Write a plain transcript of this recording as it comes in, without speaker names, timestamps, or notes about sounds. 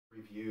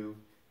review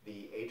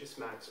the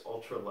Aegismax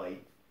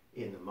Ultra-Light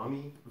in the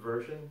mummy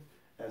version,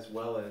 as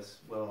well as,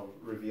 well, I'll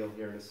reveal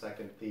here in a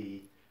second,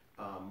 the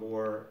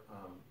more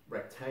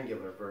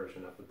rectangular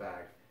version of the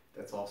bag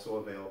that's also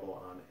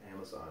available on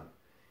Amazon.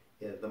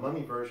 The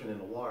mummy version in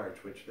a large,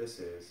 which this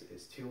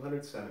is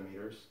 200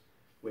 centimeters,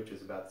 which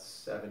is about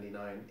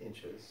 79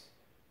 inches,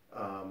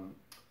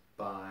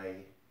 by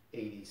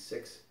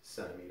 86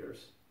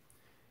 centimeters.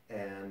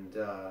 And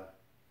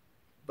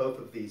both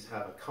of these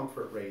have a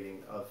comfort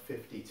rating of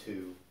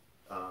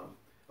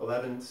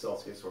 11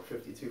 Celsius or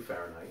 52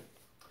 Fahrenheit.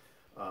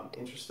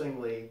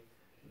 Interestingly,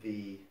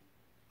 the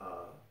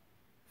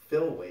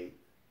fill weight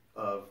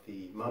of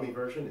the mummy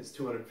version is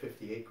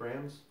 258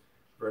 grams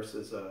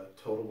versus a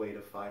total weight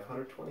of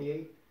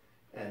 528,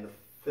 and the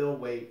fill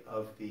weight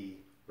of the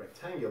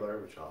rectangular,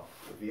 which I'll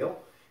reveal,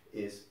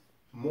 is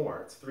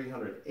more. It's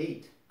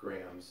 308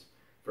 grams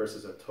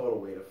versus a total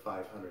weight of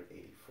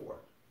 584.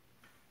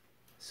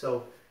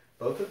 So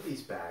both of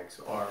these bags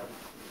are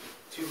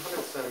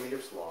 200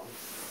 centimeters long,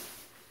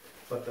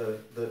 but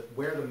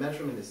where the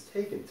measurement is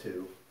taken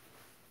to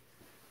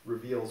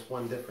reveals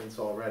one difference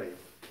already,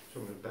 which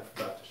I'm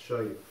about to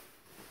show you.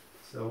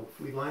 So if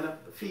we line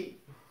up the feet,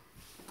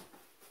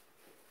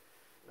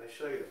 and I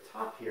show you the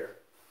top here,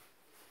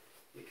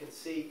 you can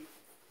see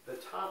the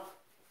top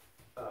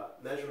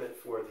measurement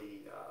for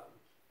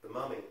the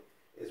mummy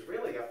is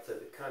really up to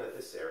kind of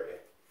this area.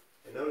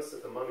 And notice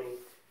that the mummy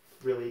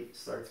really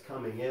starts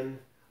coming in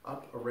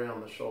up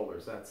around the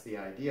shoulders. That's the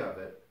idea of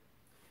it.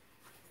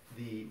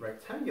 The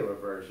rectangular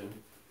version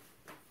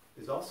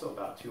is also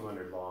about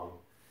 200 long,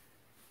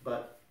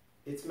 but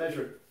it's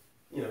measured,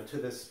 to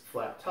this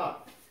flat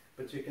top.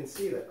 But you can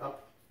see that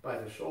up by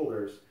the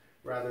shoulders,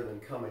 rather than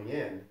coming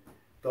in,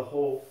 the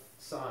whole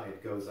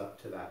side goes up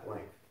to that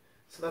length.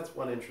 So that's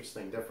one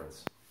interesting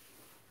difference.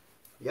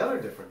 The other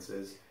difference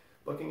is,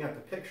 looking at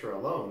the picture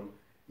alone,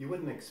 you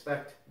wouldn't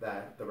expect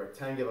that the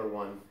rectangular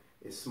one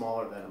is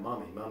smaller than a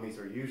mummy. Mummies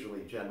are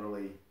usually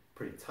generally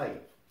pretty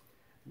tight.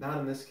 Not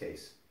in this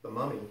case. The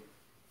mummy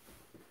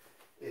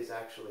is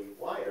actually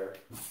wider.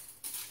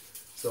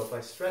 So if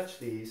I stretch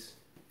these,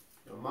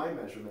 my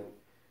measurement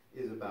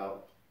is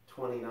about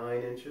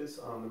 29 inches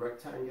on the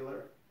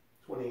rectangular,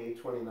 28,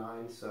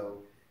 29,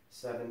 so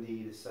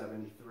 70 to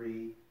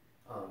 73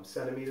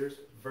 centimeters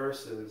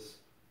versus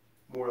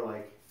more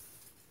like,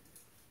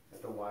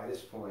 at the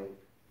widest point,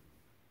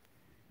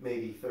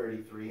 maybe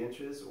 33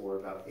 inches or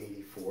about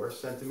 84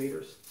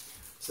 centimeters.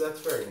 So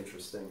that's a very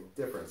interesting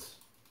difference.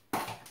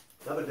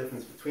 Another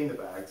difference between the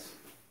bags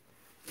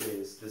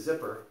is the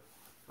zipper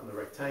on the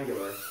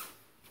rectangular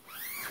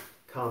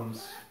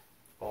comes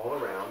all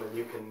around, and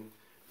you can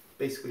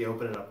basically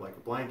open it up like a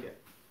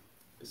blanket.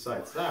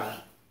 Besides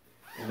that,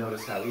 you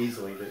notice how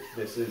easily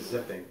this is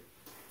zipping.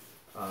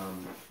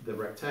 The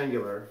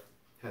rectangular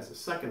has a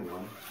second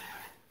one.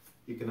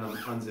 You can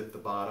unzip the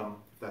bottom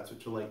if that's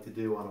what you like to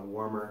do on a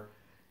warmer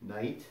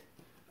night.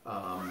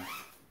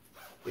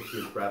 If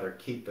you'd rather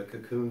keep the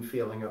cocoon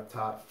feeling up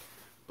top,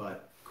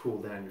 but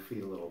cool down your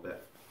feet a little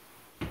bit.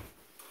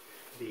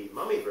 The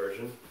mummy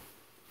version,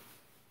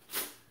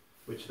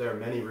 which there are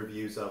many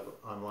reviews of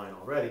online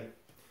already,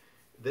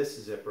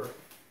 this zipper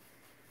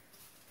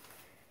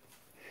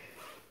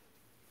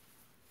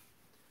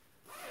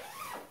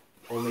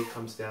only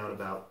comes down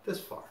about this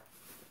far.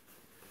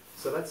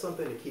 So that's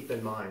something to keep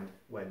in mind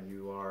when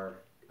you are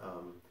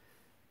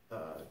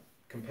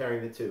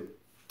comparing the two.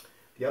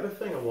 The other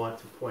thing I want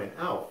to point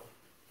out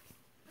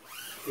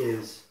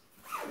is,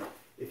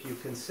 if you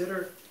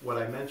consider what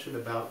I mentioned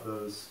about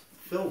those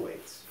fill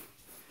weights,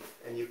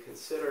 and you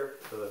consider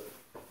the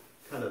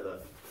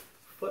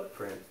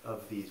footprint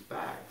of these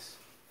bags,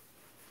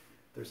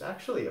 there's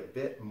actually a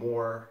bit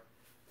more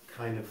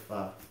kind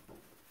of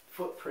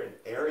footprint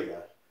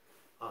area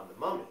on the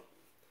mummy.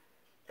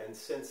 And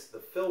since the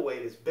fill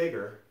weight is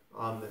bigger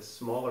on this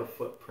smaller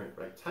footprint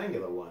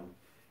rectangular one,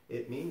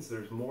 it means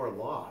there's more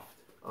loft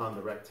on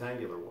the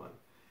rectangular one,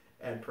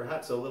 and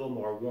perhaps a little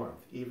more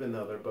warmth, even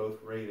though they're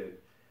both rated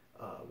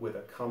with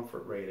a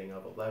comfort rating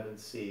of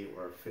 11C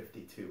or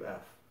 52F, I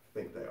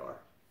think they are.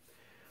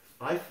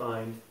 I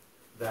find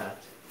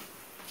that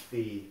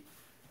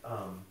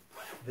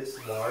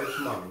this large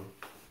mummy,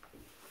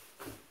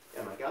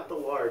 and I got the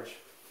large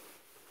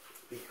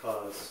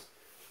because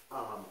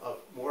of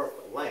more of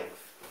the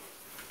length,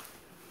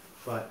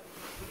 but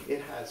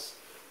it has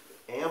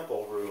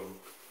ample room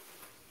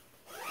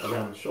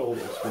around the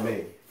shoulders for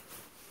me.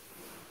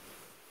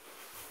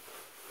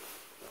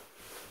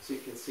 So you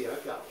can see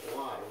I've got a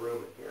lot of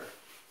room in here.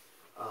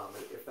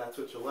 If that's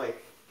what you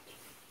like,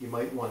 you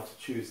might want to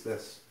choose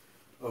this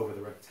over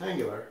the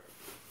rectangular.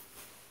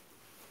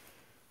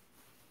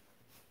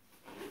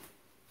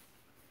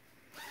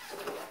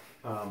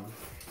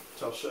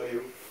 Which I'll show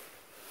you,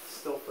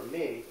 still for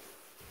me,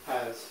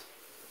 has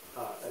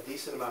a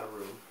decent amount of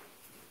room.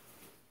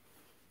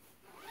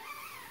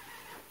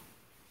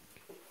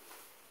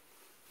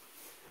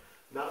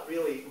 Not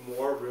really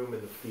more room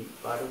in the feet,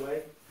 by the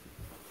way.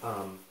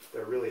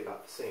 They're really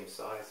about the same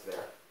size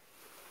there.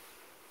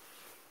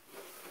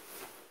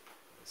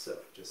 So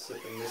just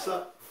zipping this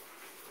up.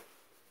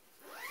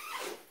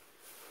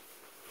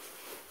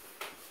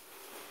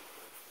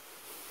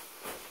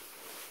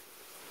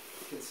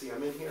 You can see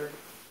I'm in here.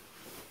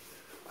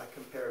 I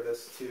compare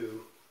this to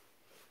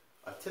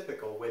a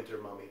typical winter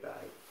mummy bag.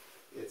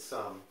 It's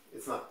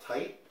not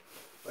tight,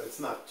 but it's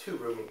not too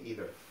roomy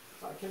either.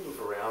 I can move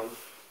around.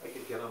 I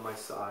could get on my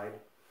side,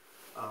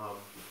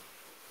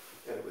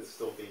 and it would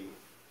still be,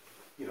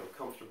 you know,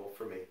 comfortable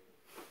for me.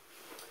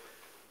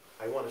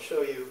 I want to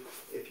show you,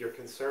 if you're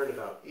concerned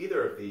about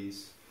either of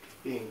these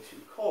being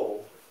too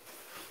cold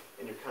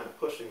and you're kind of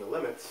pushing the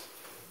limits,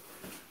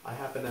 I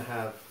happen to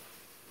have,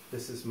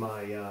 this is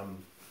my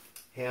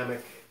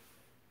hammock,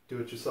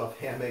 do-it-yourself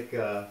hammock,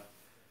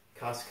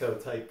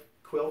 Costco type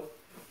quilt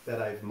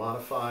that I've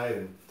modified,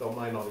 and don't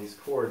mind all these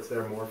cords,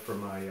 they're more for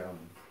my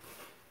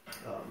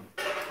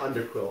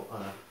underquilt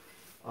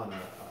on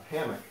a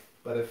hammock.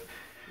 But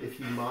if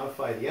you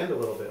modify the end a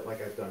little bit,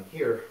 like I've done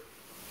here,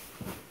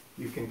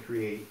 you can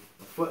create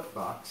a foot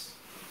box,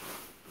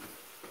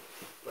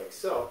 like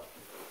so,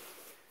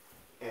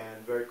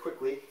 and very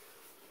quickly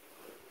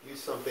use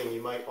something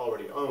you might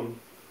already own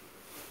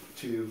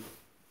to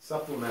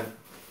supplement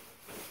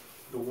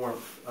the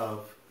warmth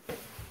of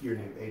your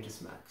new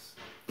Aegismax.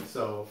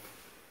 So,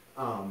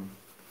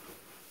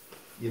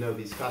 you know,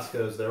 these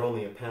Costco's, they're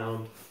only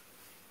 £1.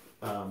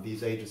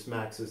 These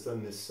Aegismaxes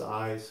in this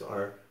size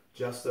are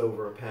just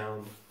over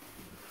 £1.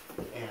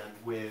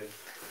 And with,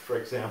 for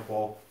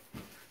example,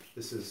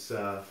 this is,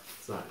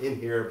 it's not in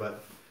here,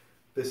 but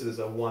this is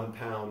a 1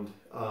 pound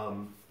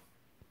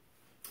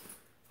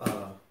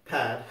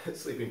pad,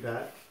 sleeping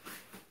pad,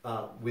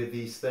 with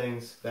these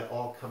things that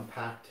all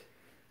compact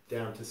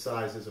down to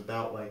sizes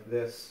about like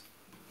this,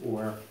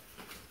 or,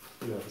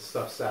 you know, the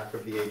stuff sack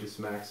of the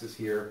Aegismax is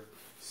here,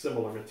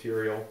 similar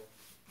material.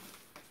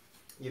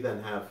 You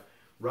then have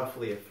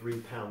roughly a 3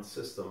 pound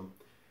system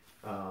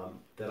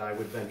that I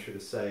would venture to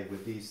say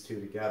with these two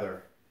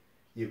together,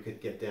 you could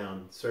get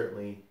down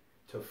certainly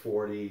to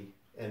 40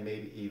 and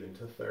maybe even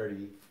to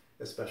 30,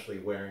 especially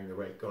wearing the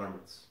right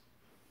garments.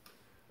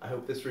 I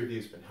hope this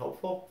review's been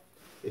helpful.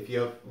 If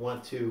you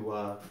want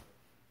to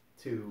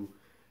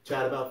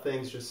chat about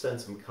things, just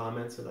send some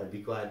comments and I'd be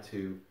glad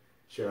to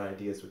share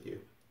ideas with you.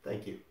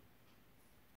 Thank you.